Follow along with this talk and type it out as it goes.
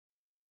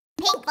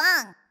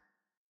Pinkfong.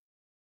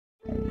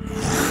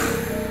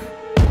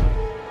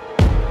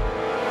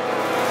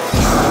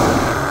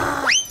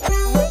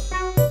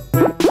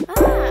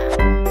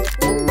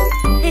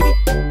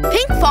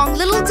 Pinkfong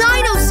Little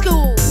Dino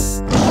School.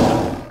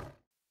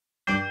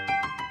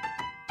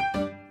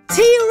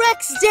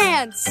 T-Rex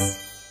Dance.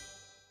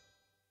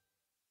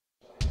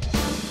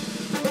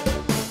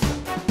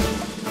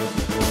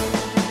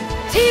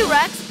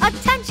 T-Rex,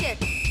 attention!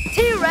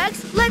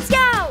 T-Rex, let's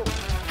go!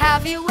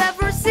 Have you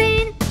ever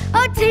seen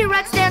a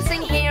T-Rex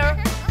dancing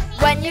here?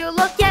 When you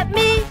look at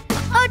me,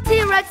 a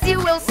T-Rex you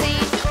will see.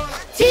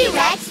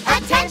 T-Rex,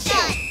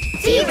 attention!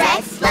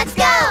 T-Rex, let's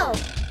go!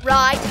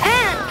 Right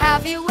hand,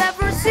 have you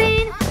ever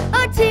seen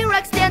a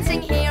T-Rex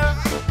dancing here?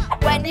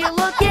 When you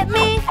look at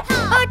me,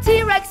 a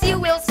T-Rex you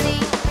will see.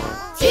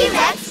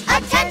 T-Rex,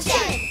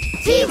 attention!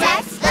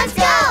 T-Rex, let's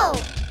go!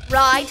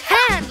 Right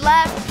hand,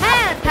 left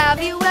hand,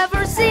 have you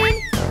ever seen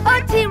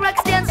a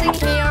T-Rex dancing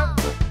here?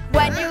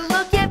 When you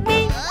look at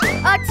me,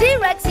 a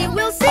T-Rex you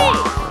will see.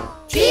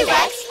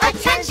 T-Rex,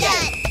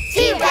 attention!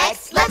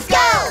 T-Rex, let's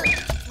go!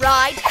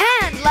 Right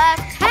hand,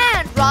 left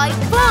hand, right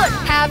foot.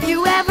 Have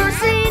you ever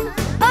seen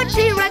a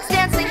T-Rex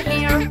dancing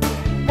here?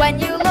 When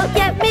you look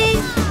at me,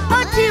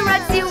 a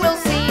T-Rex you will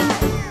see.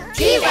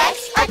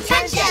 T-Rex,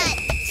 attention!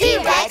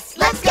 T-Rex,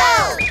 let's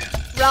go!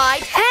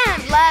 Right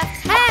hand,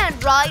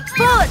 right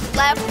foot,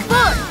 left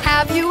foot.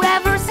 Have you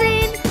ever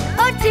seen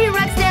a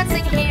T-Rex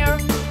dancing here?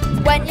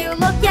 When you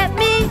look at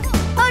me,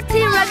 a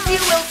T-Rex you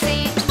will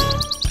see.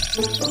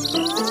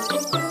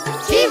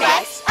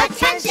 T-Rex,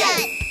 attention!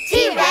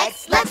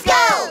 T-Rex, let's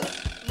go!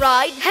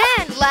 Right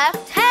hand,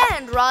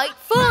 right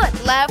foot,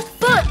 left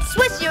foot.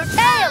 Switch your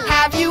tail.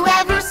 Have you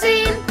ever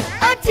seen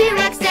a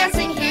T-Rex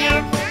dancing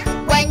here?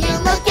 When you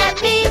look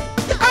at me,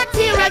 a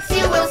T-Rex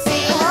you will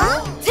see.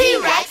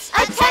 T-Rex,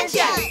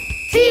 attention!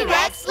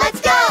 T-Rex,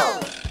 let's go!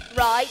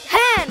 Right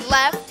hand,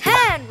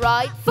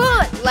 right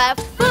foot,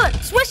 left foot.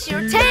 Swish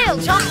your tail,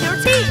 chomp your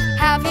teeth.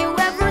 Have you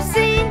ever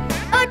seen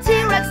a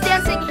T-Rex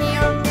dancing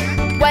here?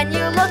 When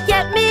you look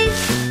at me,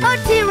 a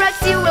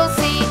T-Rex you will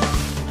see.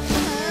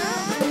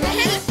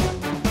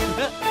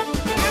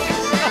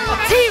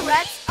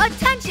 T-Rex,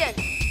 attention!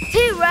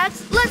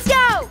 T-Rex, let's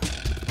go!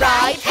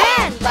 Right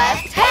hand,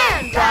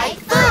 right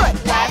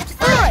foot, left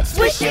foot.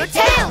 Swish your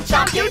tail,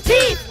 chomp your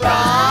teeth.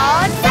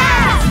 Run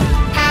fast!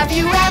 Have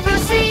you ever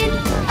seen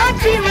a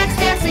T-Rex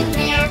dancing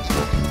here?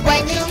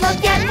 When you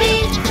look at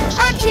me,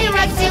 a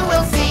T-Rex you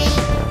will see.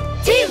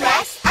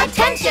 T-Rex,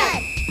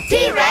 attention!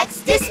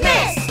 T-Rex,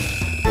 dismiss!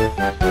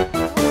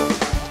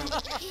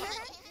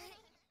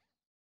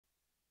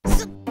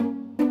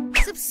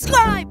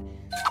 Subscribe!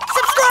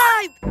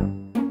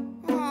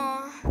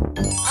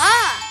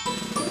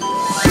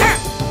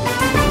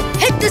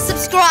 Hit the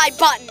subscribe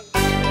button!